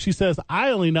questions, but she says, I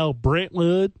only know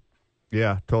Brentwood.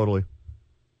 Yeah, totally.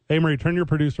 A. Marie, turn your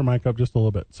producer mic up just a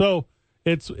little bit. So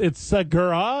it's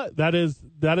Segura.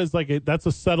 That's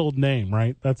a settled name,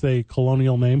 right? That's a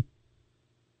colonial name.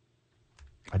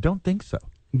 I don't think so.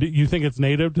 Do you think it's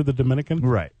native to the Dominican?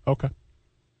 Right. Okay.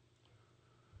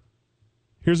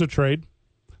 Here's a trade.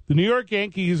 The New York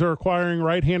Yankees are acquiring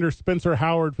right-hander Spencer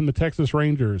Howard from the Texas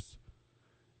Rangers.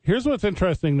 Here's what's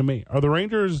interesting to me. Are the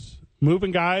Rangers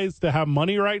moving guys to have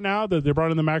money right now that they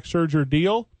brought in the Max Scherzer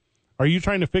deal? Are you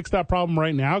trying to fix that problem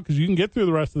right now? Because you can get through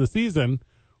the rest of the season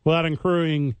without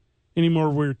incurring any more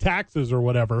weird taxes or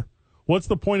whatever. What's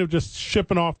the point of just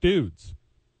shipping off dudes?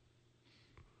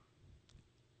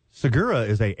 Segura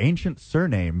is an ancient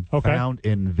surname found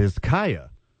in Vizcaya.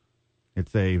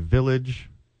 It's a village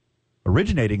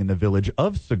originating in the village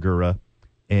of Segura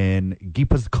in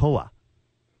Gipuzkoa.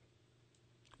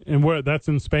 And where that's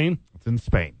in Spain? It's in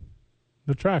Spain.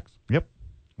 The tracks. Yep.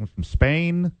 Went from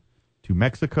Spain to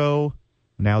Mexico.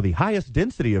 Now the highest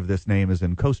density of this name is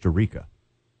in Costa Rica.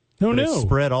 Who knew? It's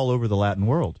spread all over the Latin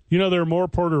world. You know there are more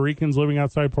Puerto Ricans living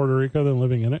outside Puerto Rico than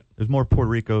living in it? There's more Puerto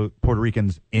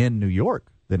Ricans in New York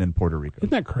than in Puerto Rico.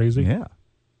 Isn't that crazy? Yeah.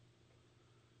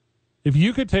 If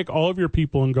you could take all of your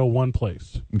people and go one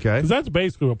place. Okay. Because that's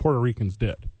basically what Puerto Ricans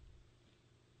did.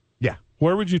 Yeah.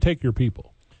 Where would you take your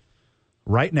people?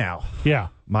 Right now. Yeah.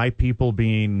 My people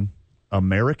being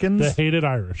Americans. The hated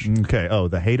Irish. Okay. Oh,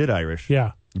 the hated Irish.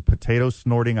 Yeah. Potato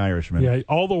snorting Irishmen. Yeah.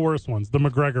 All the worst ones. The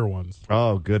McGregor ones.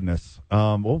 Oh, goodness.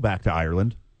 Well, back to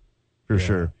Ireland. For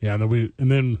sure. Yeah.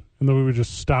 And then we would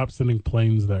just stop sending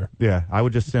planes there. Yeah. I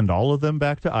would just send all of them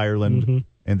back to Ireland. Mm-hmm.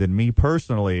 And then me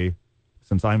personally,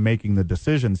 since I'm making the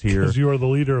decisions here. Because you are the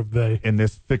leader of they. In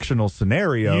this fictional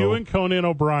scenario. You and Conan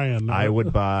O'Brien. I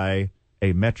would buy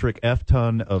a metric F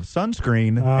ton of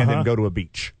sunscreen and then go to a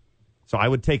beach. So I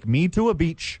would take me to a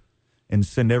beach and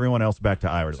send everyone else back to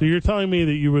Ireland. So you're telling me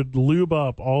that you would lube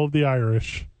up all of the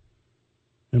Irish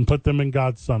and put them in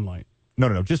God's sunlight?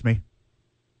 No, just me.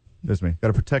 Just me. Got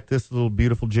to protect this little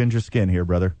beautiful ginger skin here,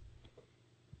 brother.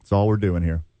 That's all we're doing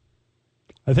here.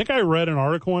 I think I read an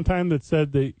article one time that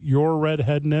said that your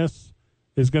redheadness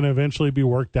is going to eventually be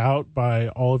worked out by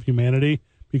all of humanity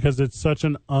because it's such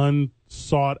an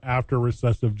unsought-after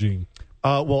recessive gene.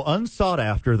 Well, unsought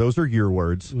after, those are your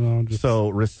words. No, so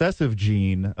recessive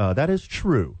gene, that is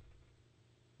true.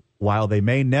 While they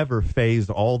may never phase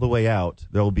all the way out,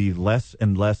 there will be less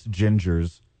and less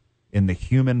gingers in the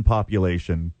human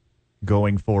population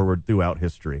going forward throughout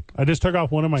history. I just took off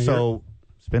one of my ears.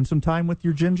 Spend some time with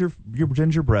your ginger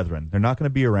brethren. They're not going to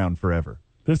be around forever.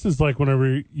 This is like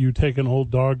whenever you take an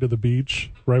old dog to the beach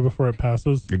right before it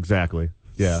passes. Exactly.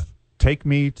 Yeah. Take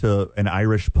me to an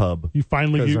Irish pub. You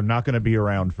finally because they're not going to be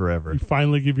around forever. You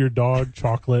finally give your dog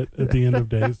chocolate at the end of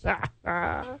days.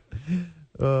 That's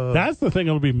the thing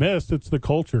that'll be missed. It's the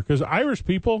culture. Because Irish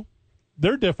people,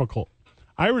 they're difficult.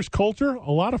 Irish culture,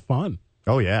 a lot of fun.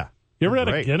 Oh, yeah. You ever had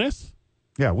a Guinness?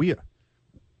 Yeah,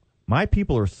 my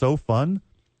people are so fun.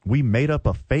 We made up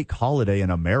a fake holiday in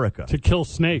America. To kill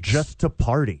snakes. Just to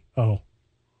party. Oh. I was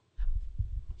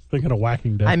thinking of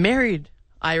Whacking Dead. I married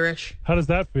Irish. How does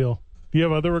that feel? Do you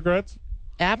have other regrets?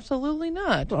 Absolutely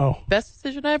not. Oh. Best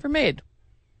decision I ever made.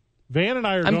 Van and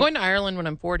I are I'm going to Ireland when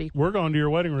I'm 40. We're going to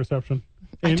your wedding reception.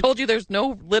 I told you there's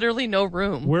literally no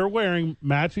room. We're wearing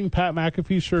matching Pat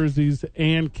McAfee jerseys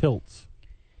and kilts.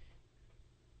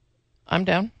 I'm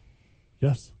down.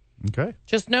 Yes. Okay.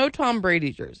 Just no Tom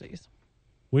Brady jerseys.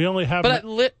 We only have.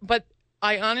 But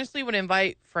I honestly would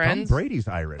invite friends. Tom Brady's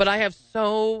Irish. But I have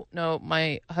no.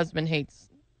 My husband hates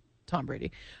Tom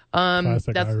Brady.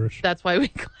 Classic Irish. That's why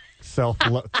we.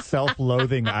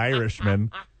 Self-loathing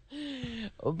Irishman.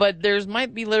 But there's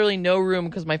might be literally no room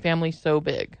because my family's so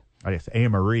big. I guess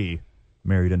Marie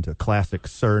married into a classic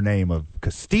surname of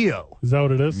Castillo. Is that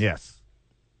what it is? Yes.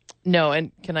 No,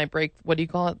 and can I break? What do you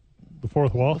call it? The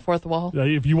fourth wall. The fourth wall.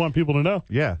 If you want people to know.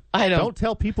 Yeah. I don't. Don't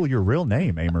tell people your real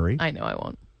name, Marie. I know I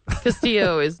won't.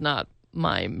 Castillo is not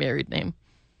my married name.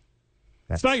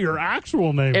 It's not your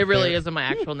actual name. It really isn't my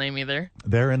actual name either.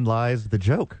 Therein lies the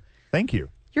joke. Thank you.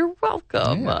 You're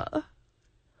welcome. Yeah.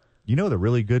 You know the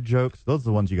really good jokes? Those are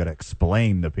the ones you got to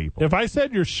explain to people. If I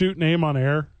said your shoot name on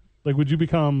air, like, would you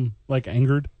become, like,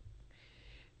 angered?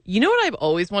 You know what I've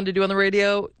always wanted to do on the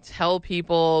radio? Tell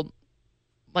people,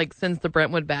 like, since the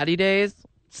Brentwood Batty days,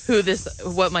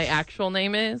 what my actual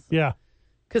name is. Yeah.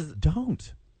 Because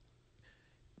don't.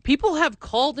 People have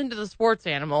called into the Sports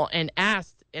Animal and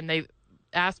they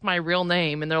asked my real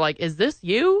name, and they're like, is this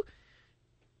you?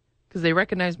 Because they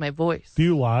recognize my voice. Do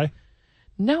you lie?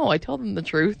 No, I tell them the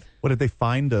truth. What, did they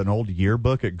find an old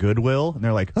yearbook at Goodwill? And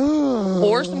they're like, oh.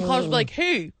 Or some college be like,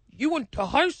 hey, you went to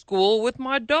high school with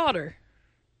my daughter.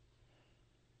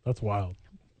 That's wild.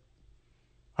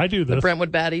 I do this. The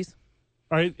Brentwood Baddies.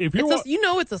 All right, if you're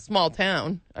it's a small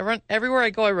town. Everywhere I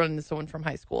go, I run into someone from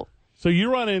high school. So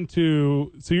you're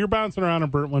bouncing around on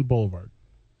Brentwood Boulevard,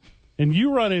 and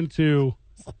you run into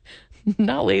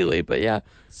not lately, but yeah,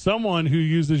 someone who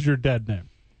uses your dead name,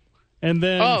 and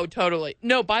then oh, totally.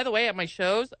 No, by the way, at my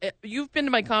shows, you've been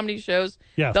to my comedy shows.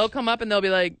 Yes. They'll come up and they'll be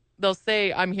like, they'll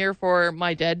say, "I'm here for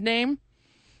my dead name,"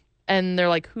 and they're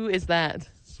like, "Who is that?"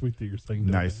 Sweet that you're saying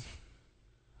that. Nice.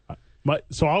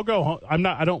 So I'll go home. I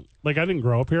didn't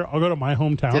grow up here. I'll go to my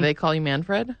hometown. Do they call you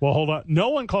Manfred? Well, hold on. No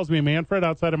one calls me Manfred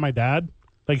outside of my dad.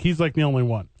 Like, he's like the only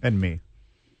one. And me.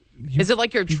 Is it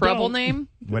like your trouble name?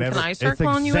 Whatever. Can I start it's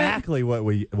calling exactly you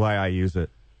it? why I use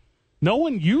it. No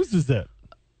one uses it.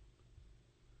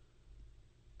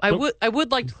 I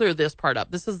would like to clear this part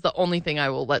up. This is the only thing I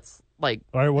will let all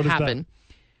right, what happen.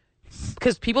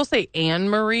 Because people say Anne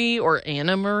Marie or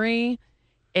Anna Marie,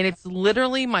 and it's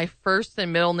literally my first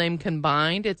and middle name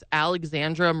combined. It's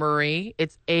Alexandra Marie.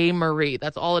 It's A. Marie.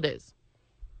 That's all it is.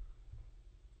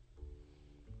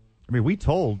 I mean, we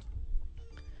told,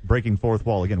 breaking fourth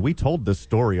wall again, we told this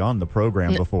story on the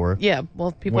program before. Yeah,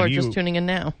 well, people When are just tuning in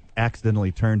now.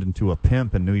 Accidentally turned into a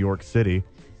pimp in New York City.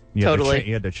 You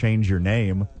had to change your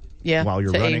name while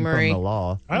you're running from the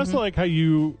law. I also like how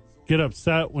you get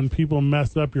upset when people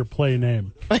mess up your play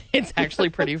name. It's actually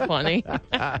pretty funny.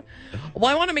 Well,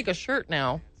 I want to make a shirt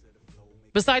now.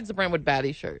 Besides the Brentwood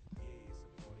Batty shirt.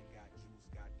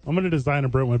 I'm going to design a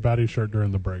Brentwood Batty shirt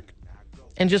during the break.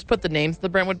 And just put the names of the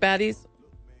Brentwood Baddies.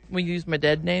 We use my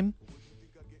dead name.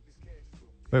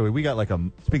 Wait, we got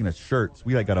speaking of shirts,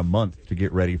 we got a month to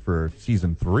get ready for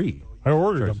season 3. I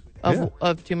ordered them.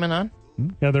 Of Two Men On?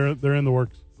 Yeah, they're in the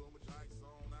works.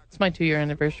 It's my 2-year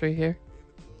anniversary here.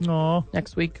 Aw.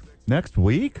 Next week. Next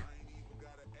week?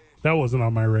 That wasn't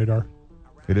on my radar.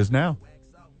 It is now.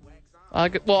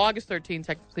 August 13th,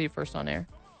 technically first on air.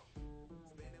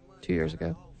 2 years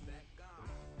ago.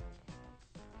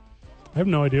 I have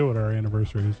no idea what our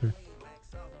anniversary is here.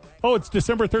 Oh, it's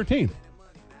December 13th.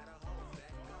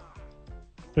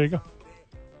 There you go.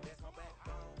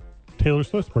 Taylor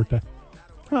Swift's birthday.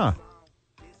 Huh.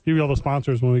 Give you all the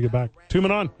sponsors when we get back. Two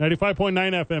Men On, 95.9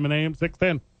 FM and AM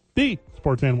 610. The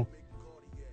Sports Animal.